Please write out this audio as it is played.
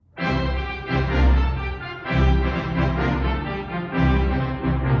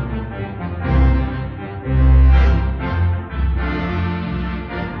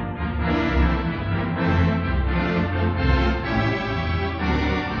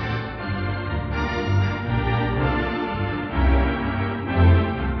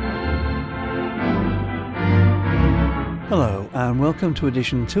and welcome to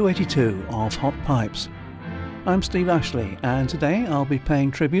edition 282 of Hot Pipes. I'm Steve Ashley, and today I'll be paying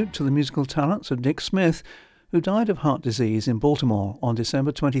tribute to the musical talents of Dick Smith, who died of heart disease in Baltimore on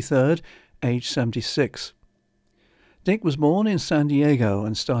December 23rd, aged 76. Dick was born in San Diego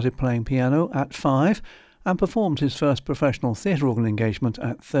and started playing piano at 5 and performed his first professional theatre organ engagement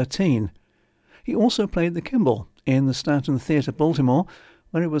at 13. He also played the cymbal in the Stanton Theatre, Baltimore,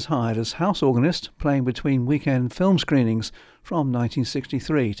 where he was hired as house organist, playing between weekend film screenings from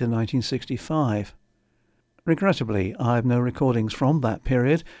 1963 to 1965. Regrettably, I have no recordings from that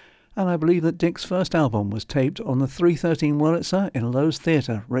period, and I believe that Dick's first album was taped on the 313 Wurlitzer in Lowe's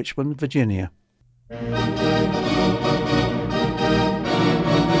Theatre, Richmond, Virginia.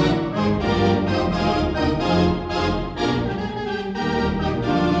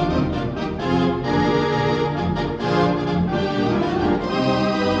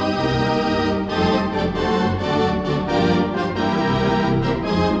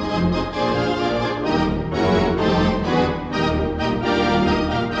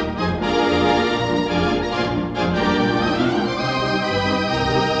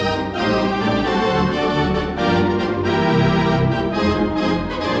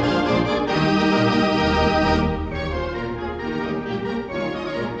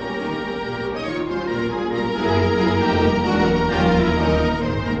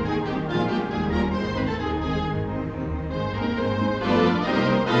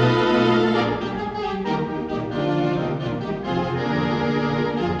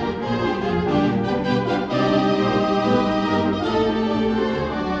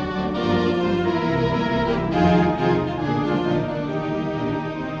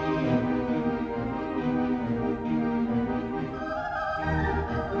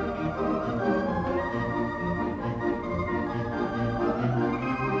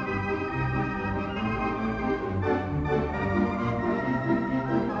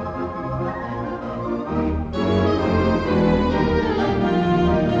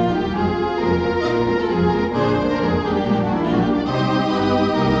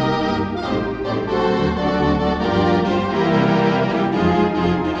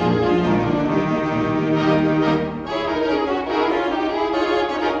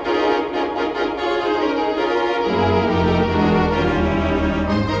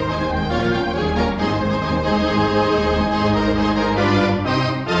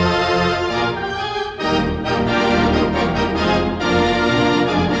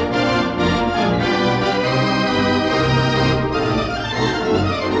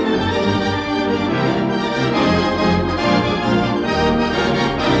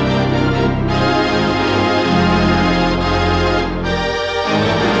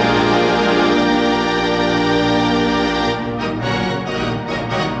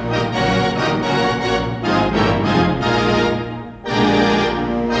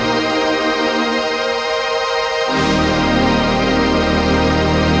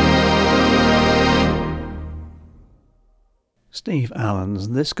 Steve Allen's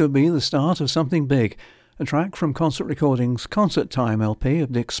This Could Be the Start of Something Big, a track from Concert Recordings' Concert Time LP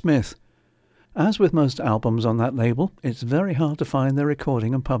of Dick Smith. As with most albums on that label, it's very hard to find their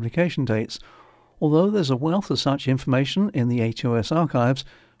recording and publication dates, although there's a wealth of such information in the HOS archives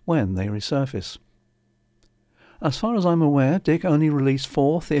when they resurface. As far as I'm aware, Dick only released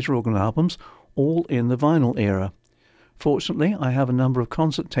 4 theatre organ albums, all in the vinyl era. Fortunately, I have a number of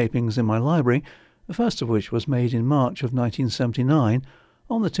concert tapings in my library, the first of which was made in March of 1979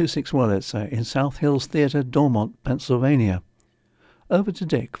 on the 26 Wurlitzer in South Hills Theatre, Dormont, Pennsylvania. Over to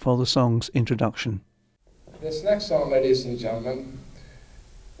Dick for the song's introduction. This next song, ladies and gentlemen,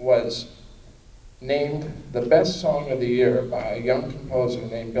 was named the best song of the year by a young composer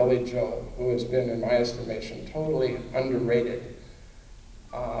named Billy Joel, who has been, in my estimation, totally underrated.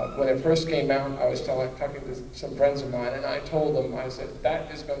 When it first came out, I was talking to some friends of mine, and I told them, I said, that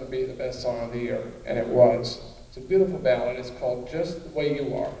is going to be the best song of the year, and it was. It's a beautiful ballad. It's called Just the Way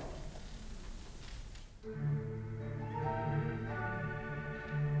You Are.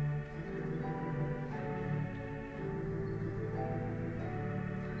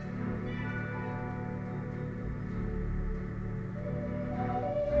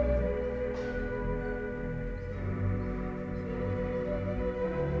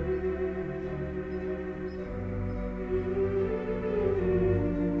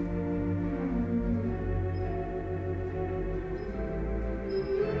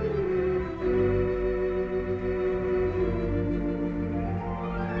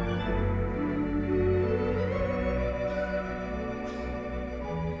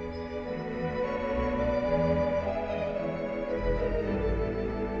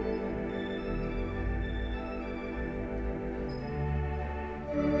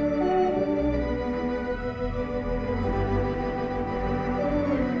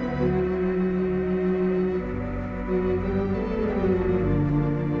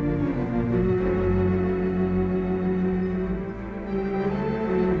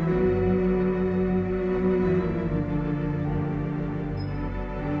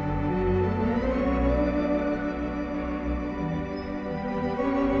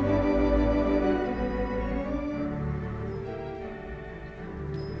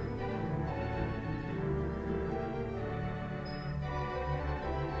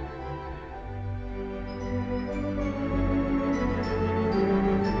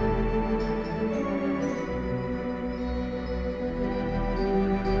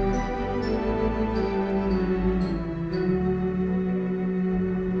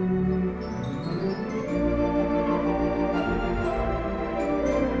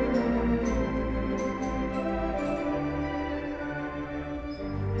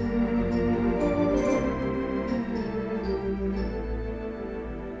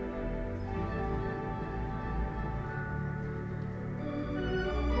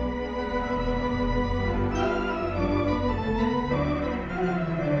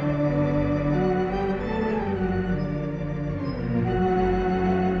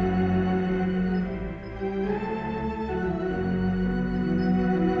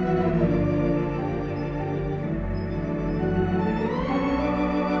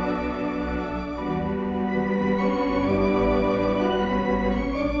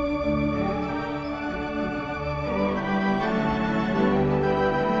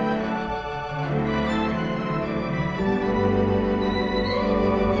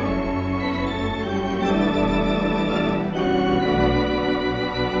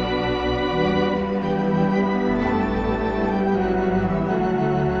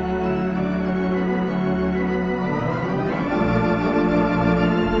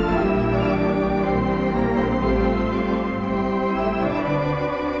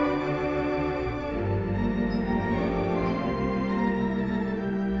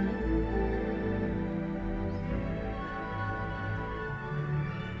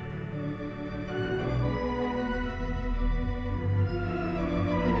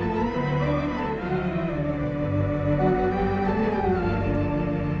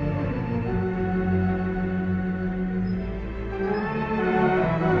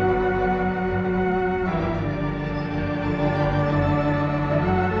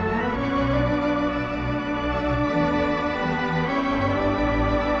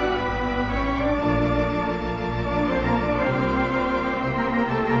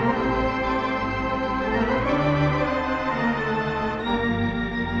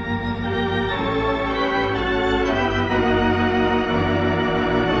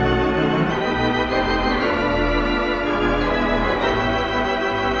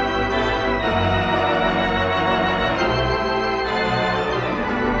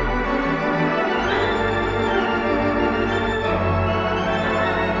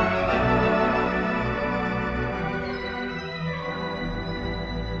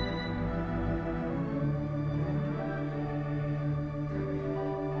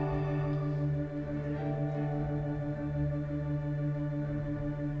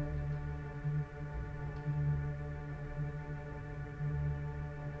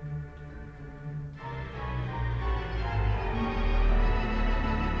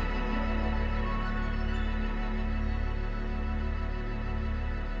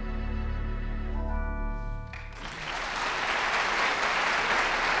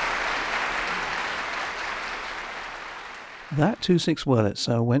 That 2/6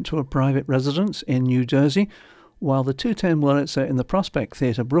 Wurlitzer went to a private residence in New Jersey, while the 210 Wurlitzer in the Prospect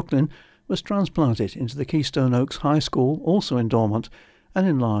Theatre, Brooklyn, was transplanted into the Keystone Oaks High School, also in Dormont, and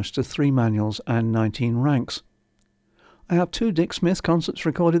enlarged to 3 manuals and 19 ranks. I have 2 Dick Smith concerts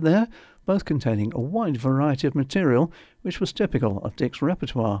recorded there, both containing a wide variety of material which was typical of Dick's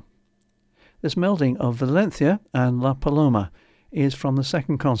repertoire. This melding of Valencia and La Paloma is from the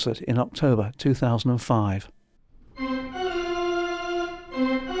second concert in October 2005.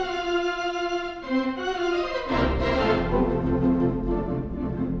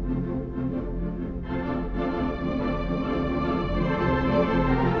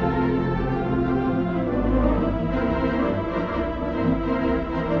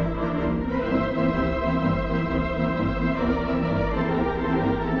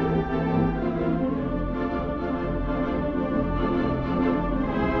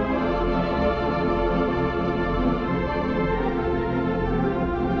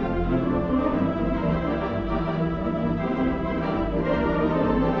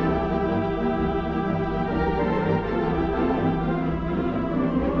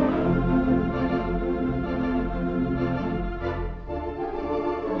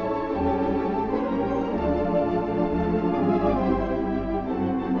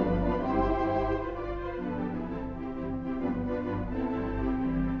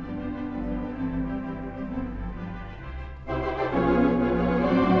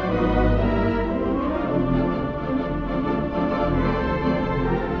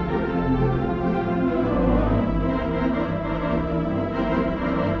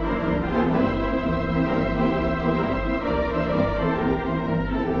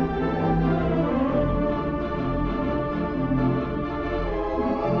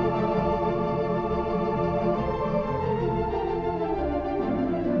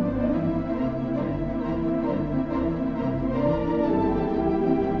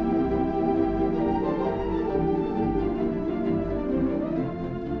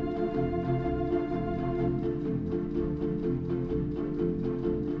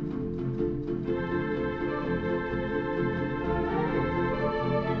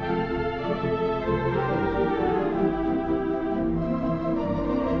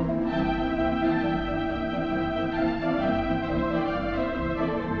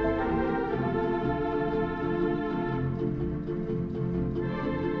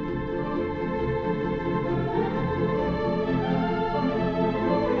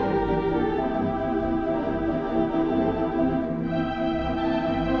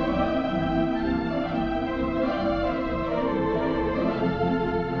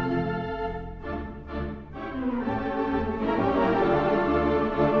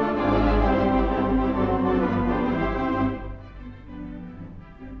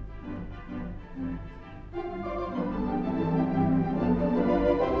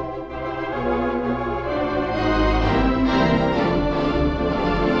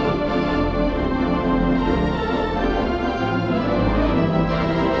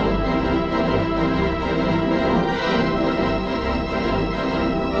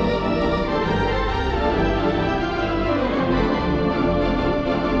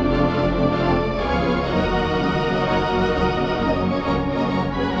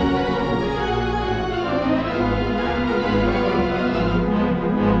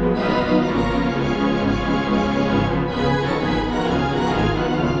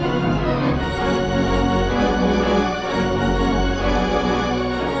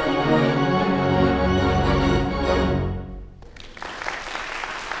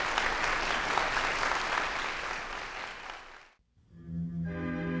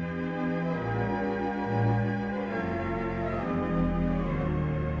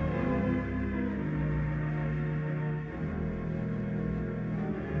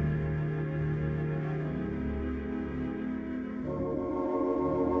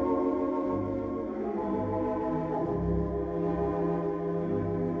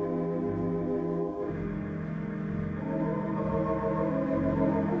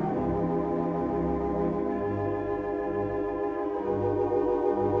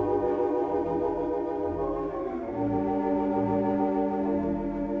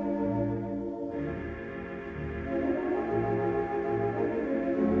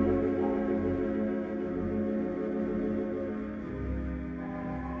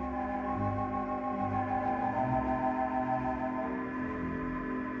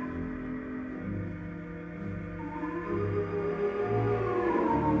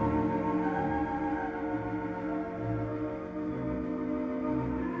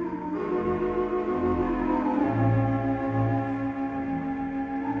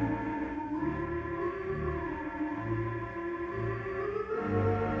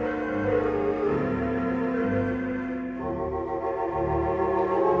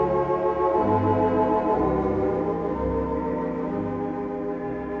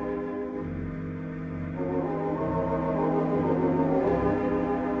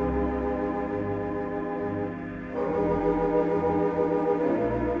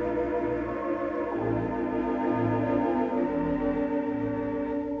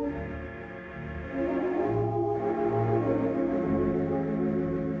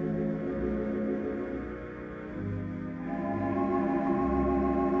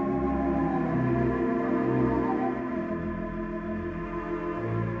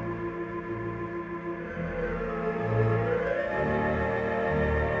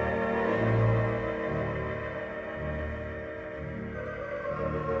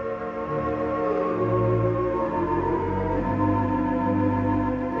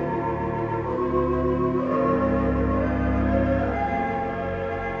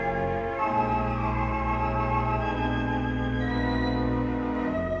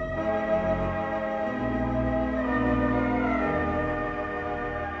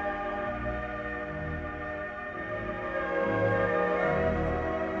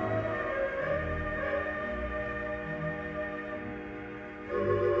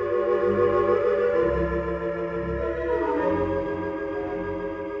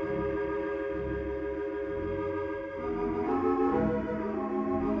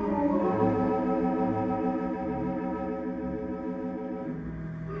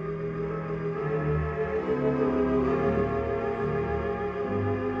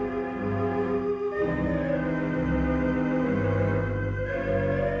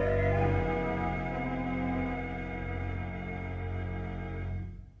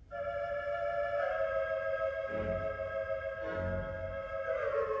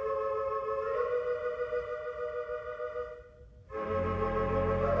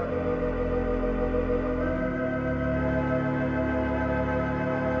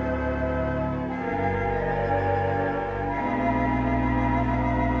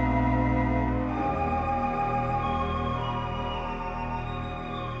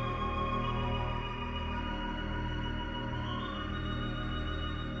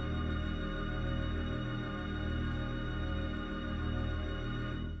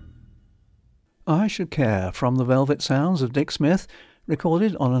 I Should Care from the Velvet Sounds of Dick Smith,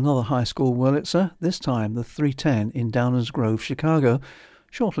 recorded on another high school Wurlitzer, this time the 310 in Downers Grove, Chicago,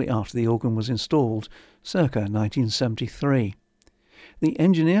 shortly after the organ was installed, circa 1973. The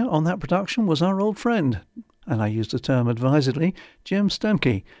engineer on that production was our old friend, and I use the term advisedly, Jim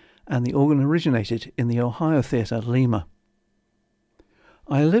Stemke, and the organ originated in the Ohio Theatre, Lima.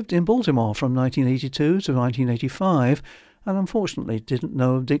 I lived in Baltimore from 1982 to 1985, and unfortunately didn't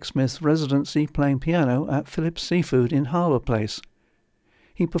know of Dick Smith's residency playing piano at Phillips Seafood in Harbour Place.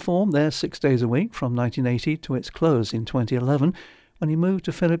 He performed there 6 days a week from 1980 to its close in 2011, when he moved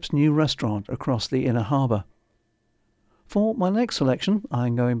to Phillips' new restaurant across the Inner Harbour. For my next selection,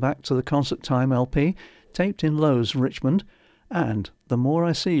 I'm going back to the Concert Time LP, taped in Lowe's, Richmond, and The More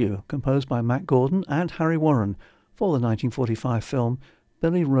I See You, composed by Matt Gordon and Harry Warren for the 1945 film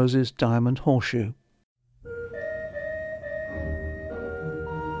Billy Rose's Diamond Horseshoe.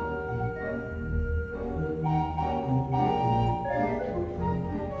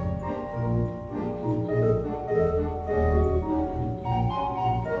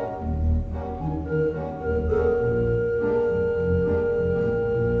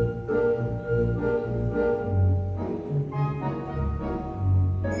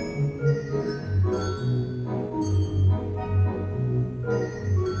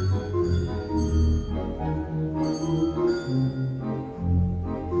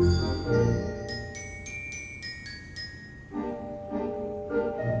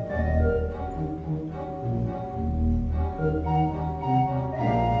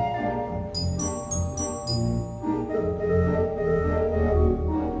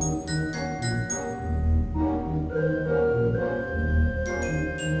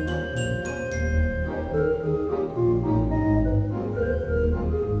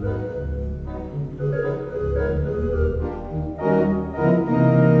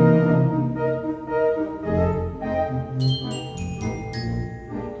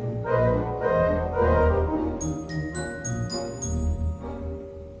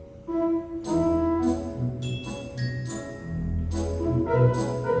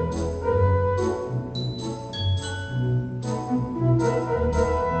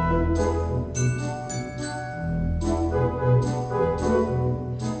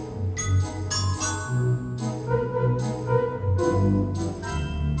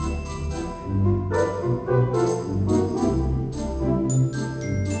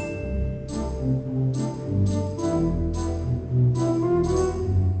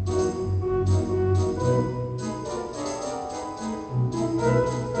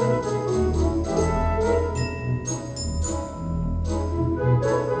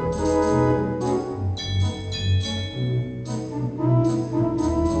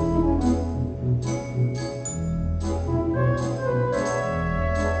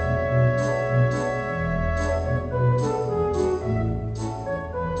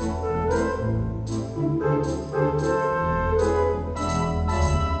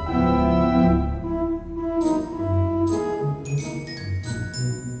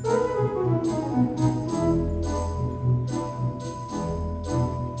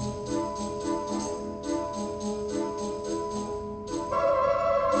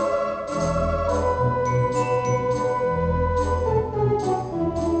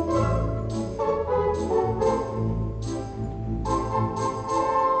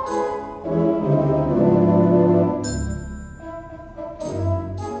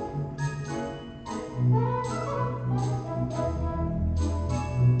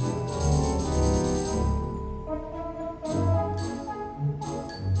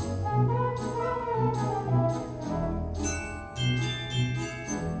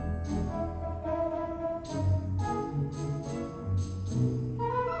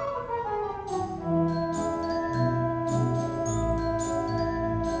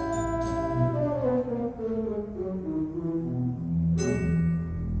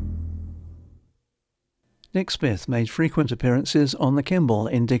 Dick Smith made frequent appearances on the Kimball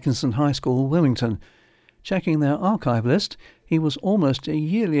in Dickinson High School, Wilmington. Checking their archive list, he was almost a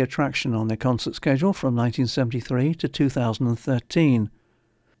yearly attraction on their concert schedule from 1973 to 2013.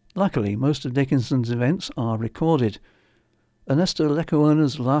 Luckily, most of Dickinson's events are recorded. Ernesto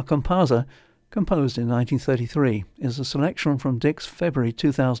Lecuona's La Comparsa, composed in 1933, is a selection from Dick's February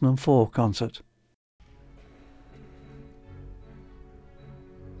 2004 concert.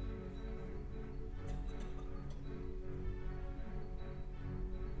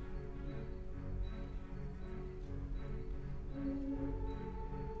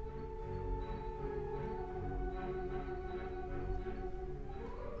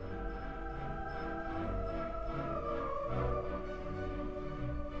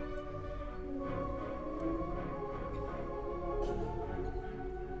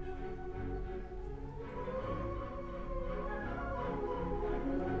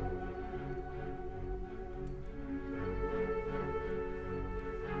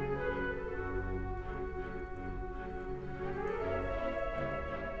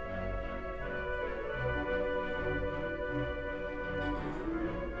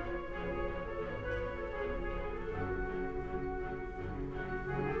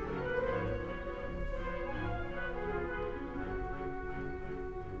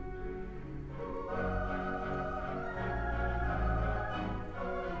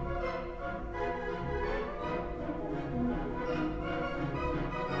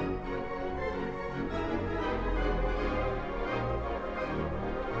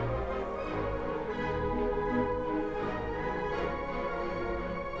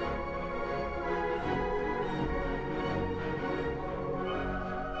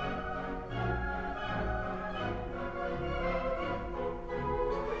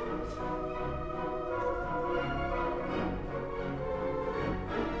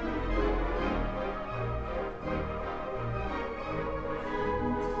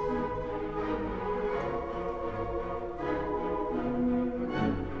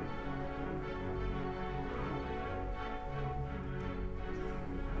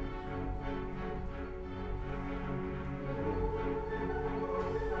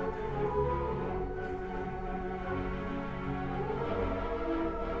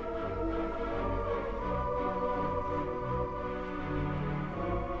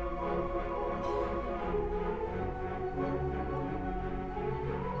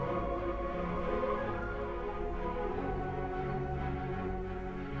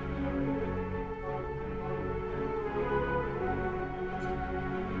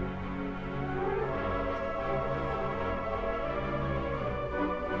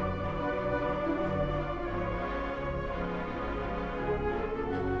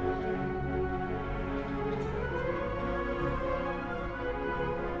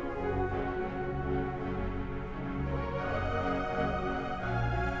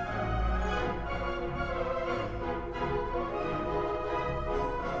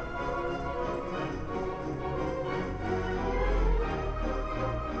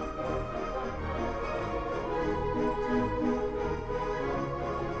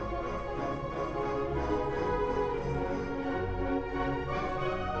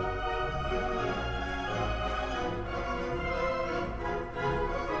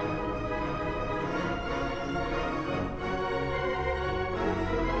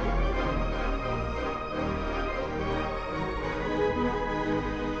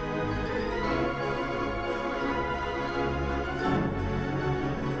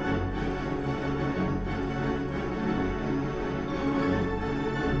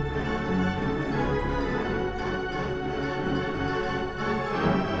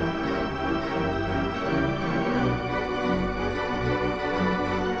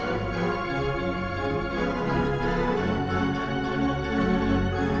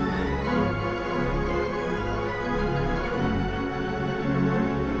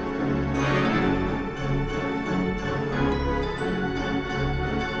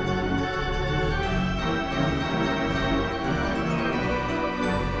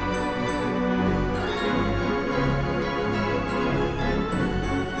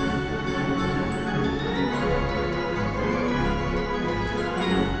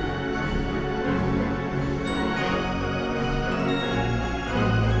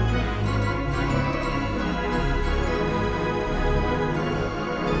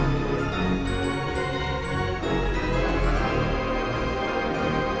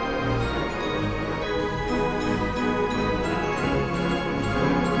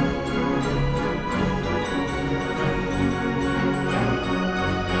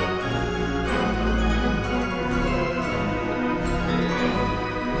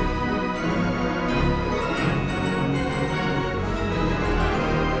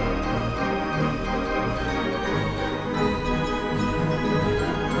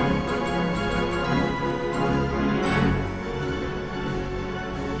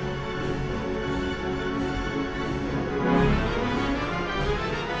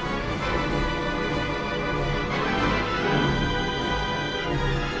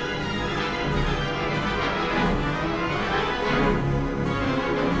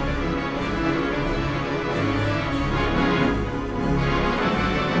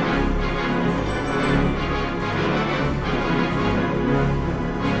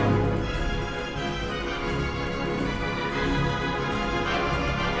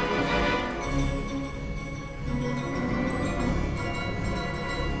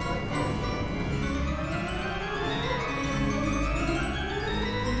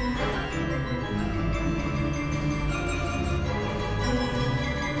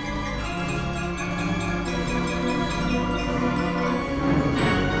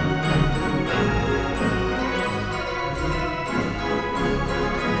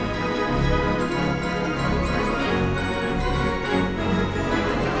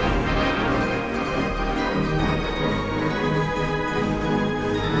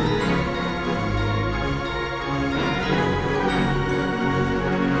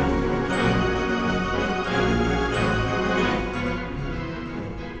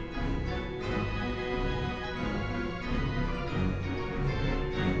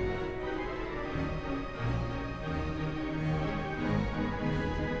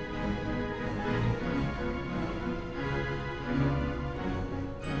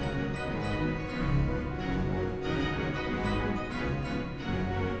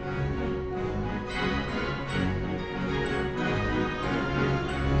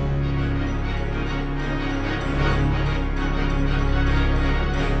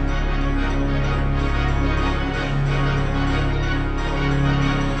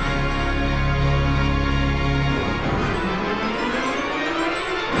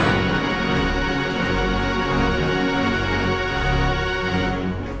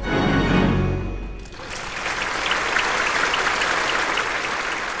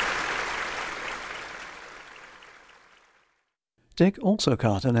 Dick also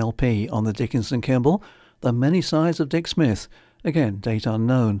cut an LP on the Dickinson Kimball, The Many Sides of Dick Smith, again date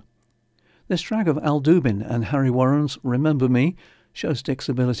unknown. This track of Al Dubin and Harry Warren's Remember Me shows Dick's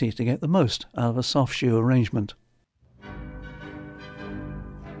ability to get the most out of a soft shoe arrangement.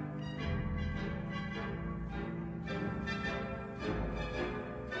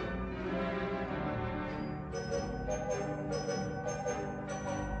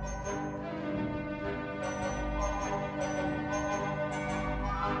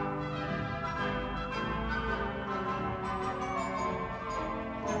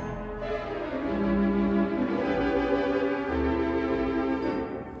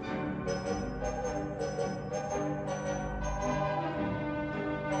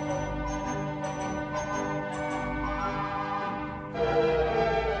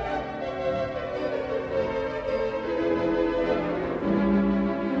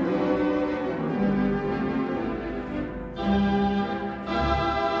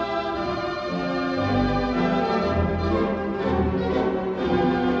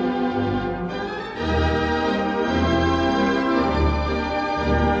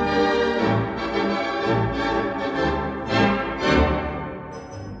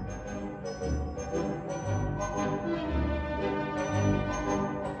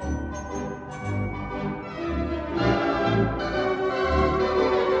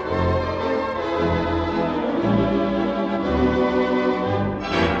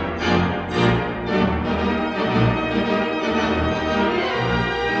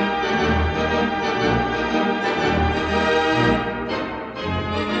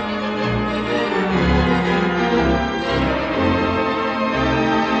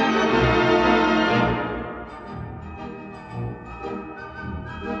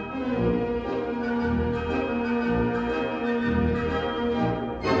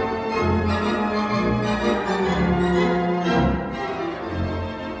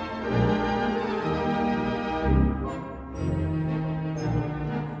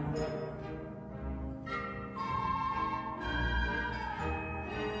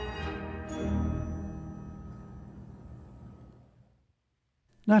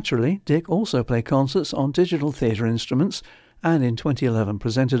 Naturally, Dick also played concerts on digital theatre instruments and in 2011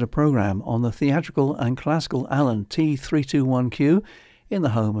 presented a programme on the theatrical and classical Allen T321Q in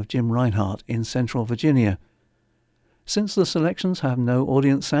the home of Jim Reinhardt in Central Virginia. Since the selections have no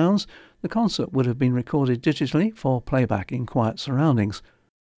audience sounds, the concert would have been recorded digitally for playback in quiet surroundings.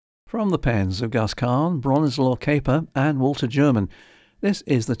 From the pens of Gus Kahn, Bronislaw Kaper and Walter German, this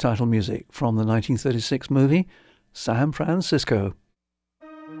is the title music from the 1936 movie San Francisco.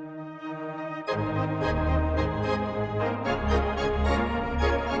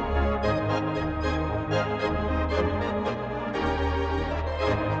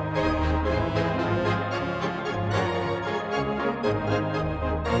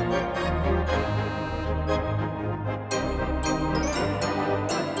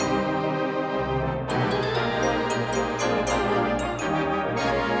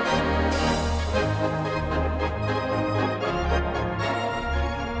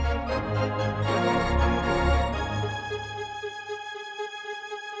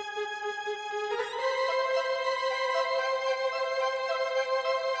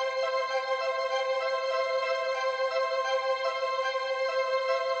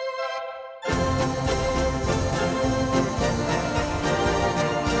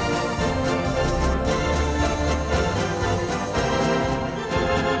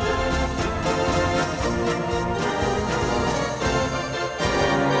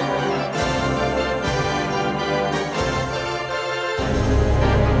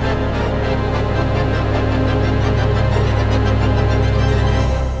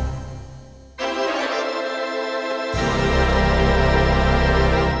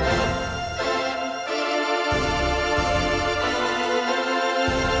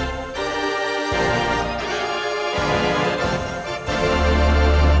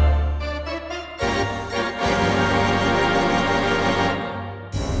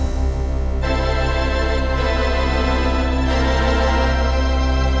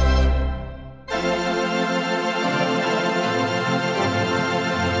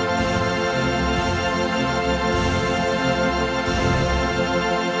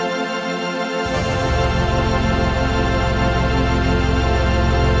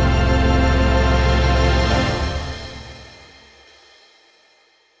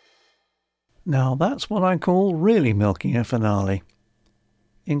 Now that's what I call really milking a finale.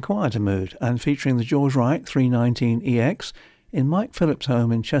 In quieter mood and featuring the George Wright 319EX in Mike Phillips'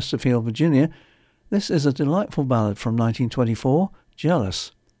 home in Chesterfield, Virginia, this is a delightful ballad from 1924,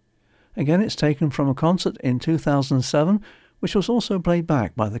 Jealous. Again, it's taken from a concert in 2007 which was also played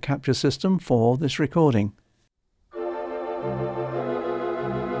back by the capture system for this recording.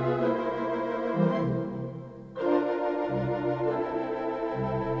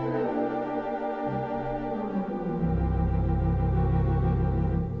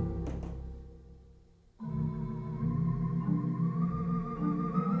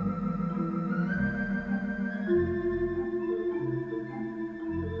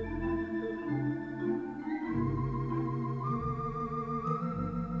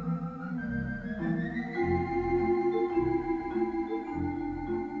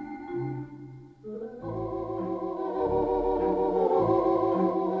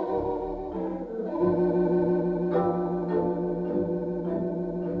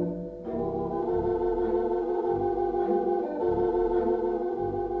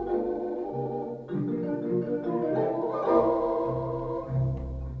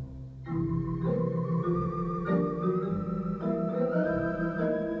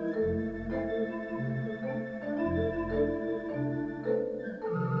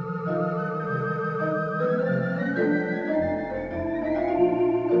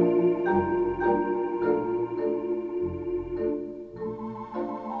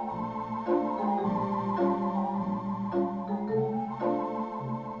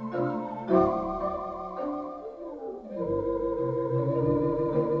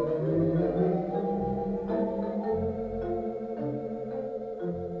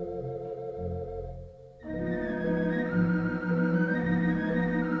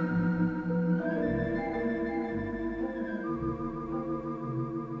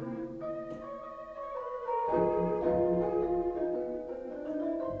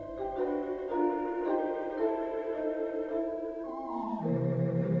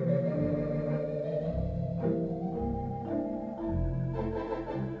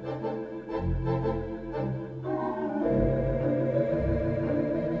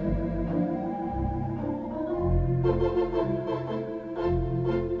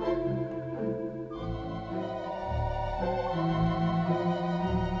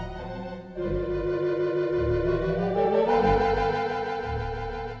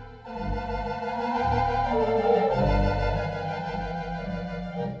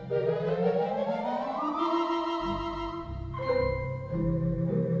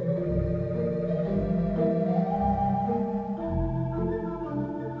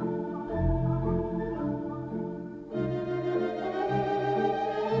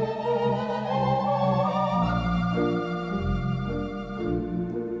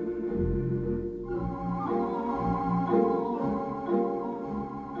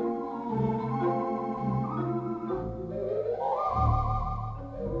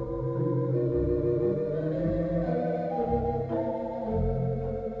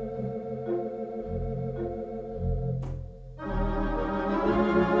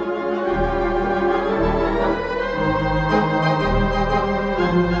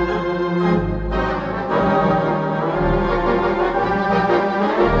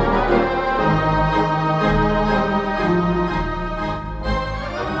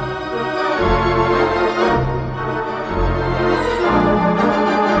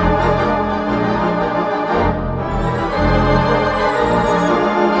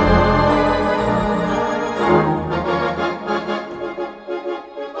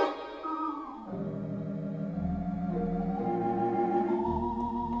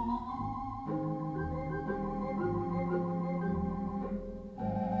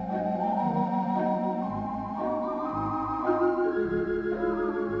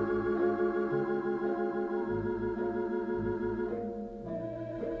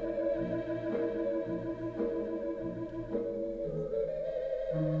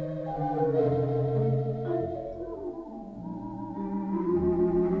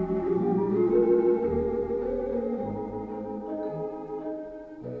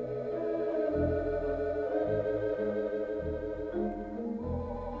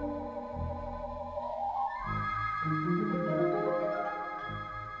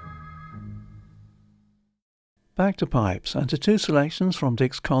 Back to pipes and to two selections from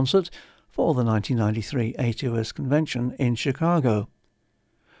Dick's concert for the 1993 ATOS convention in Chicago.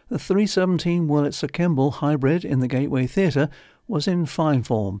 The 317 Wurlitzer Kimball hybrid in the Gateway Theatre was in fine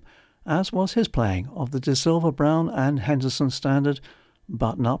form, as was his playing of the De Silva Brown and Henderson standard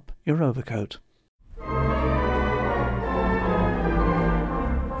Button Up Your Overcoat.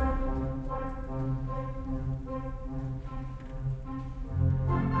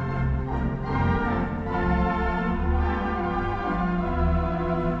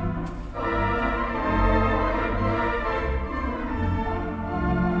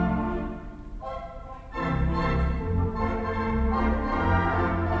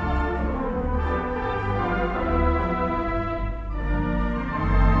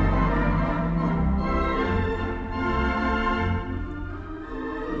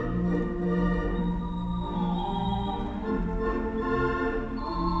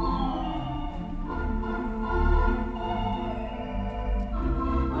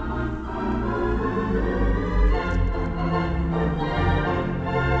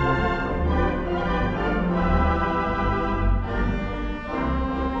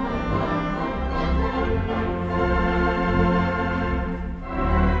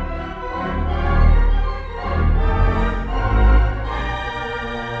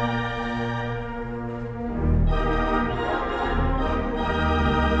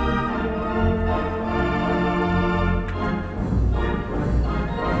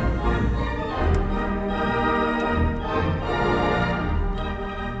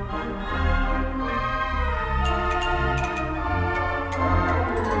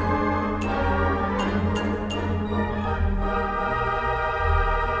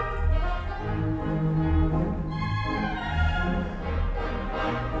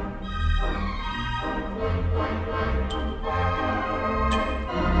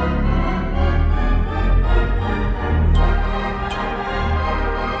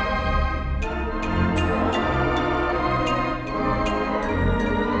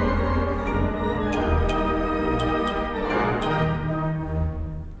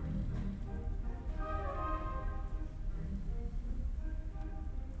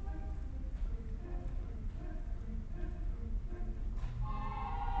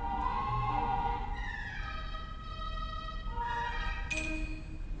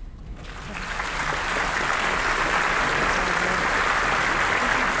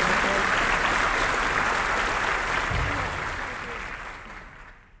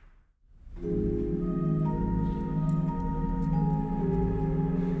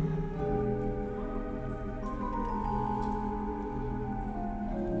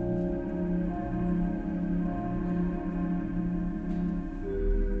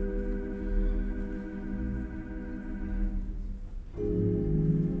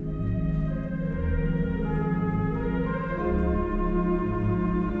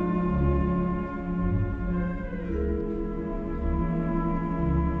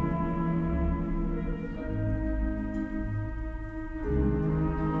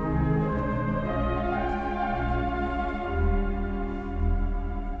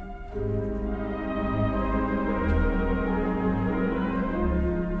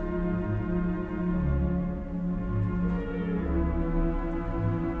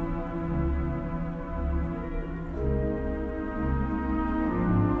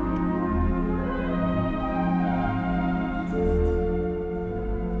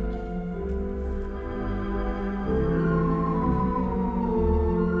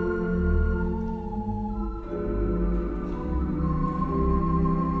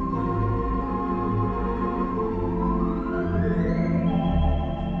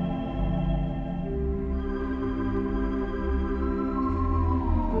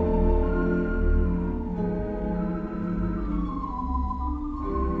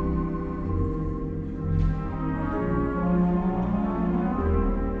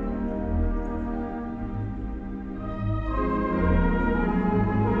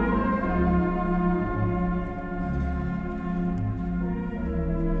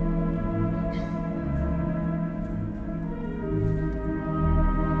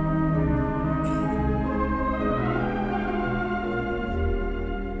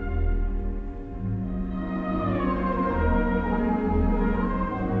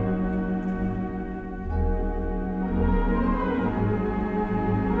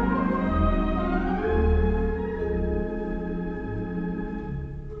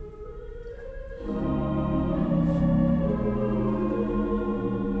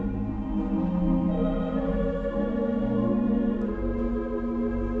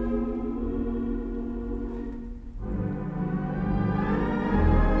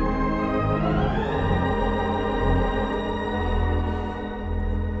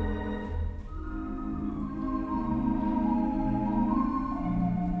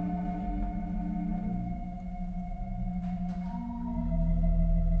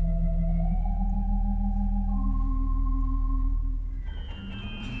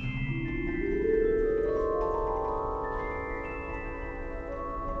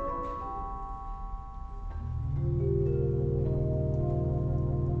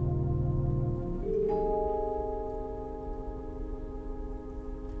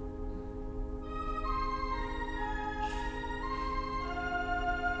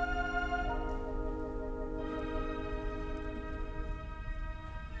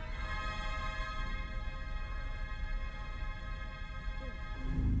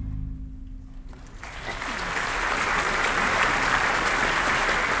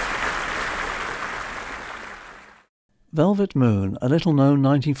 Velvet Moon, a little-known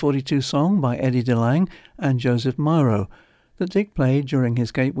 1942 song by Eddie DeLange and Joseph Miro that Dick played during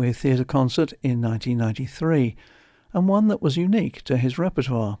his Gateway Theatre concert in 1993, and one that was unique to his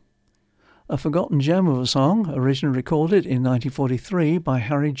repertoire. A forgotten gem of a song, originally recorded in 1943 by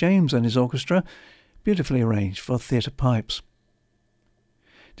Harry James and his orchestra, beautifully arranged for theatre pipes.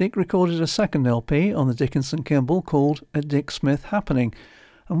 Dick recorded a second LP on the Dickinson Kimball called A Dick Smith Happening,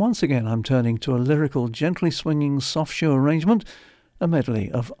 and once again I'm turning to a lyrical, gently swinging soft shoe arrangement, a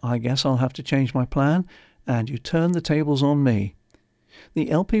medley of I Guess I'll Have to Change My Plan and You Turn the Tables on Me. The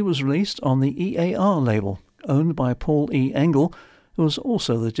LP was released on the EAR label, owned by Paul E. Engel, who was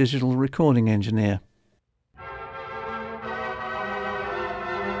also the digital recording engineer.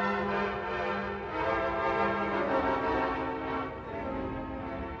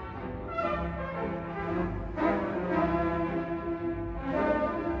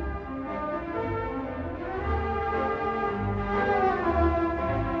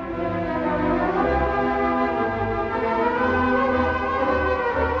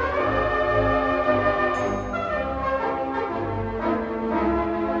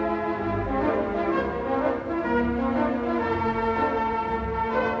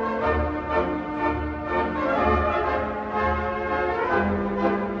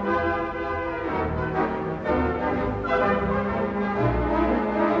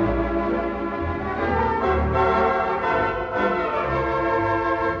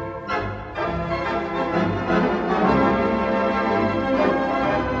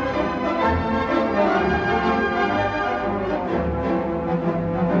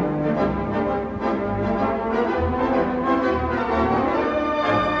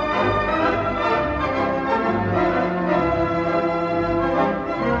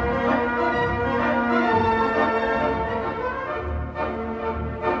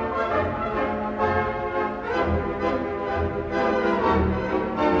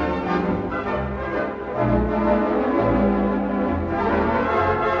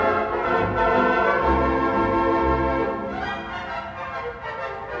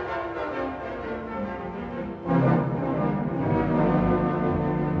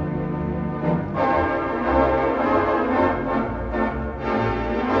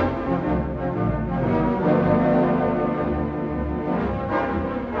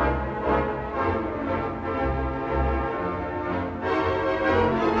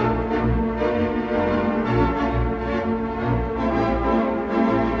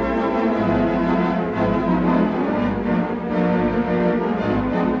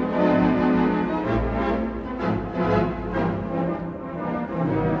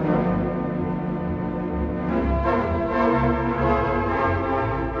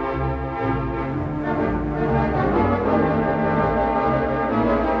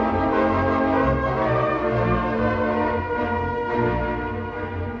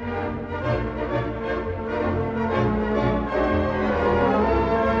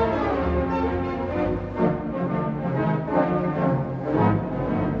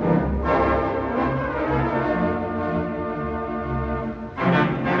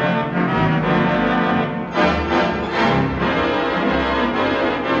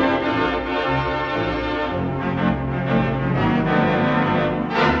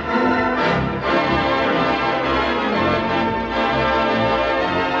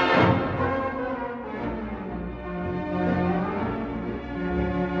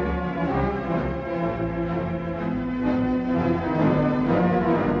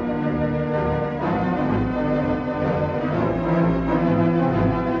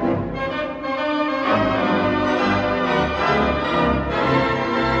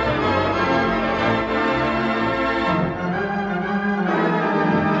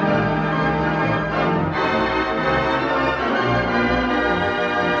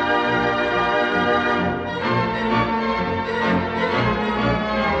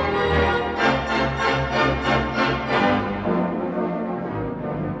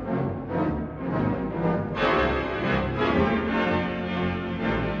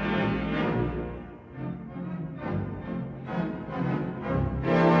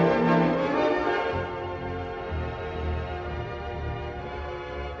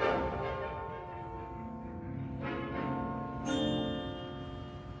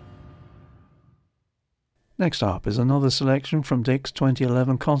 Next up is another selection from Dick's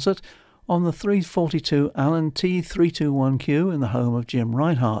 2011 concert on the 342 Allen T321Q in the home of Jim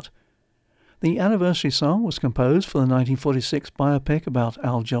Reinhardt. The anniversary song was composed for the 1946 biopic about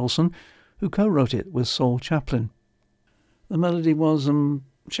Al Jolson, who co-wrote it with Saul Chaplin. The melody was,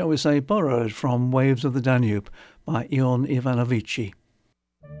 shall we say, borrowed from Waves of the Danube by Ion Ivanovici.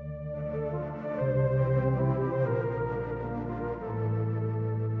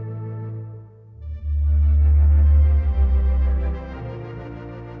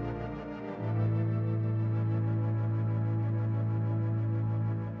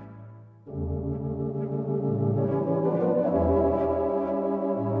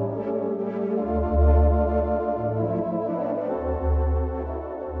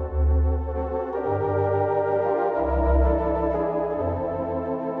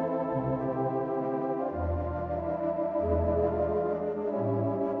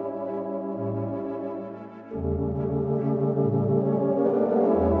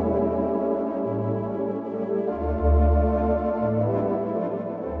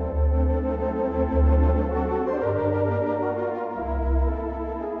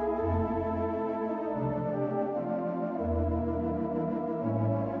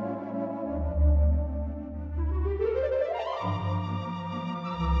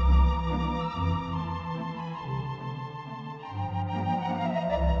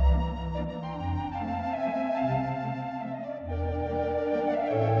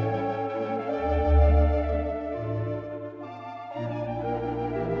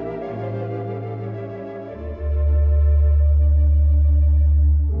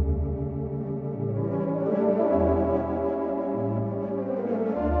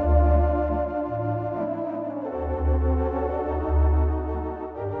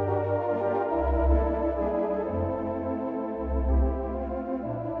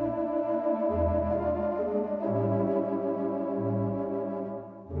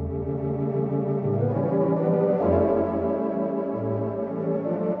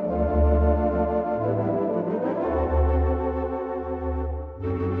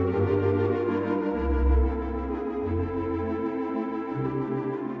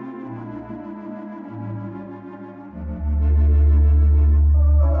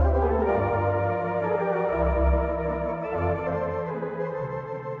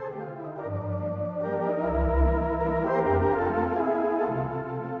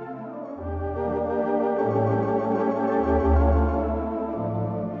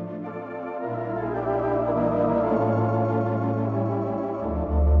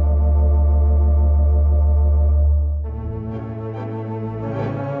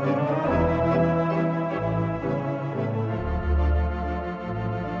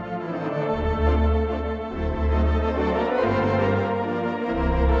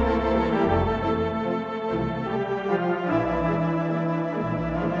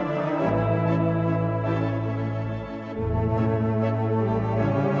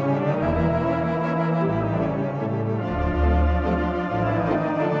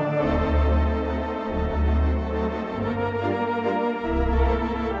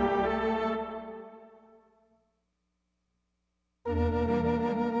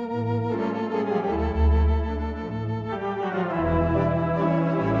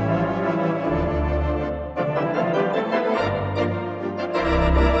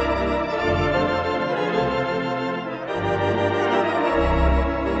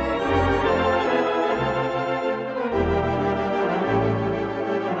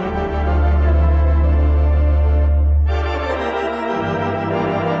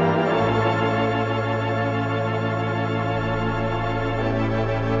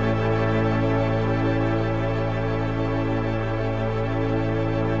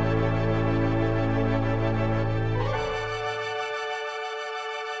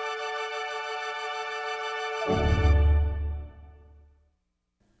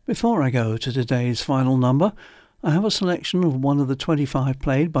 Before I go to today's final number, I have a selection of one of the 25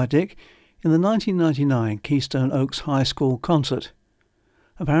 played by Dick in the 1999 Keystone Oaks High School concert.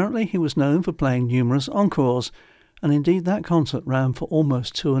 Apparently he was known for playing numerous encores, and indeed that concert ran for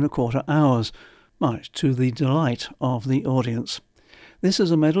almost 2¼ hours, much to the delight of the audience. This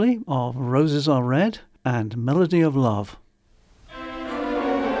is a medley of Roses Are Red and Melody of Love.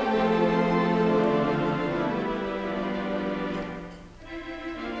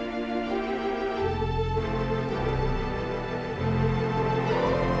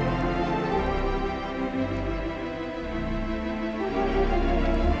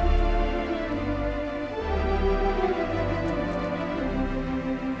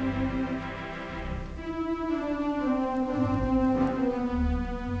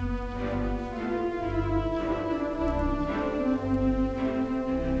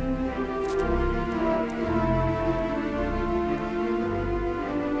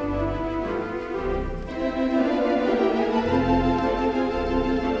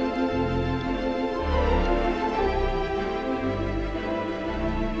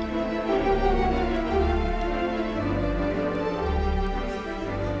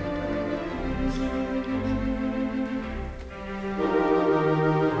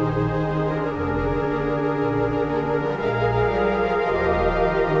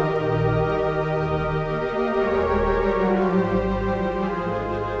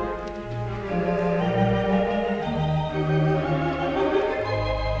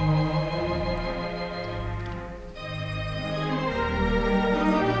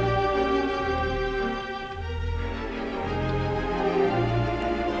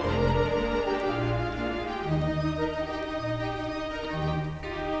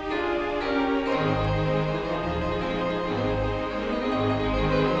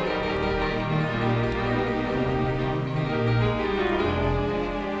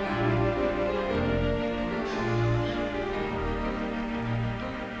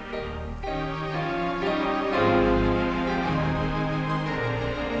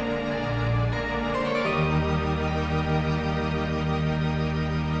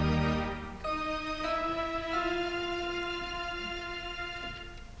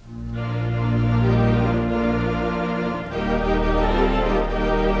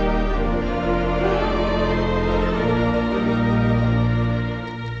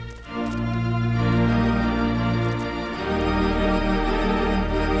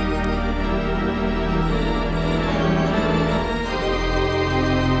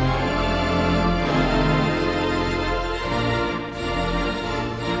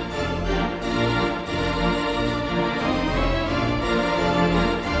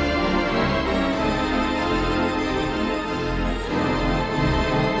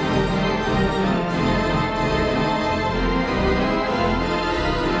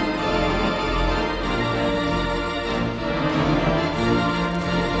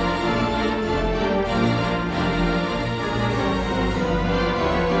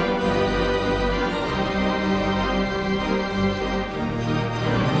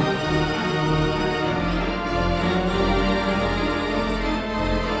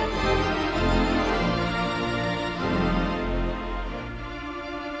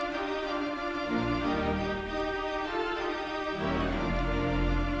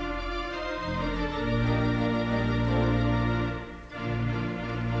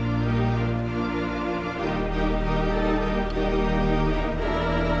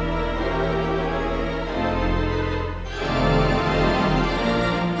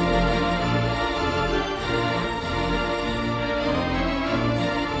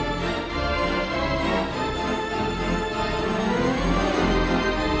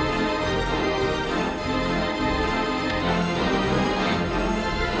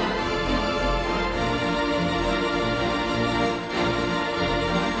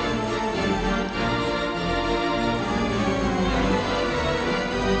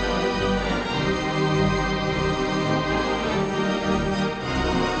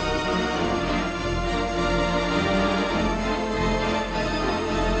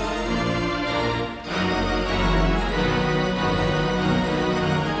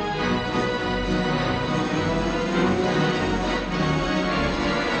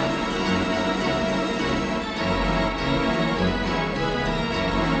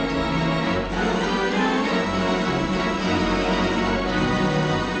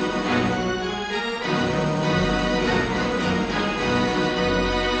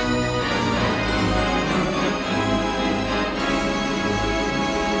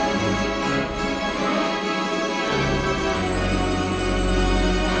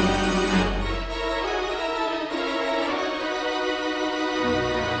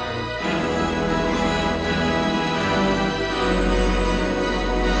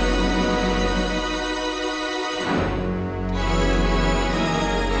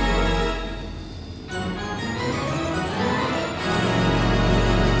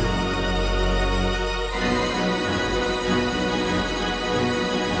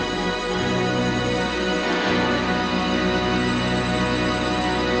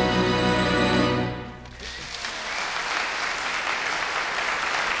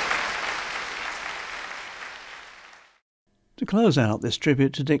 close out this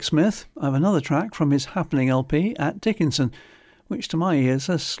tribute to Dick Smith, I have another track from his Happening LP at Dickinson, which to my ears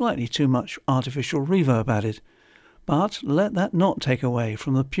has slightly too much artificial reverb added. But let that not take away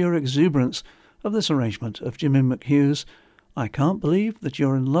from the pure exuberance of this arrangement of Jimmy McHugh's I Can't Believe That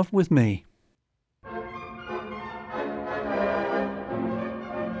You're in Love With Me.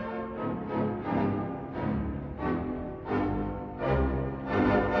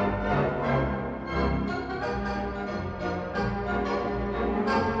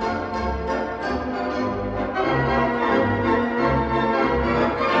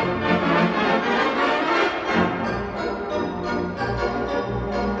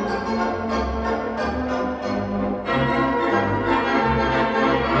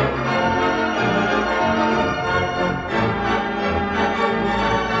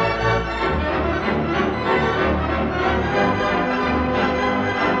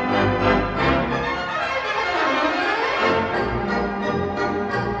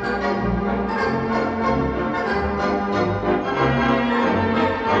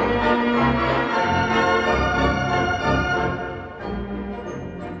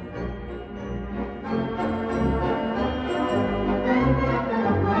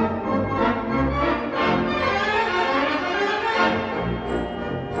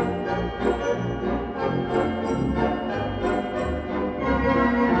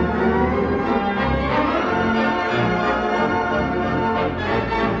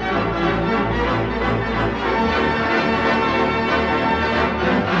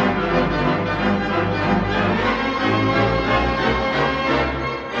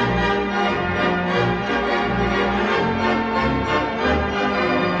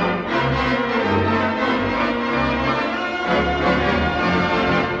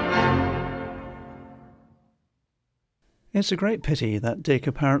 It's a great pity that Dick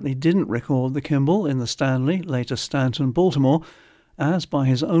apparently didn't record the Kimball in the Stanley, later Stanton, Baltimore, as by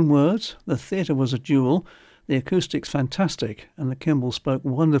his own words, the theatre was a jewel, the acoustics fantastic, and the Kimball spoke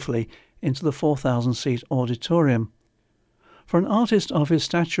wonderfully into the 4,000-seat auditorium. For an artist of his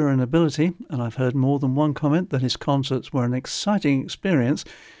stature and ability, and I've heard more than one comment that his concerts were an exciting experience,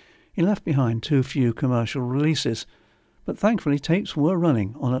 he left behind too few commercial releases, but thankfully tapes were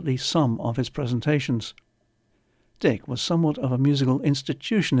running on at least some of his presentations. Dick was somewhat of a musical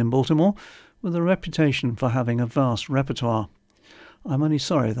institution in Baltimore, with a reputation for having a vast repertoire. I'm only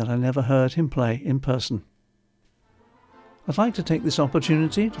sorry that I never heard him play in person. I'd like to take this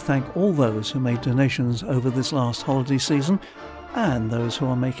opportunity to thank all those who made donations over this last holiday season, and those who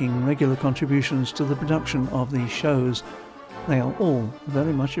are making regular contributions to the production of these shows. They are all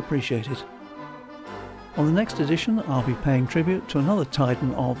very much appreciated. On the next edition, I'll be paying tribute to another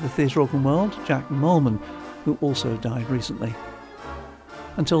titan of the theatre organ world, Jack Mulman, who also died recently.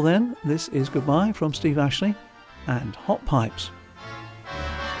 Until then, this is goodbye from Steve Ashley and Hot Pipes.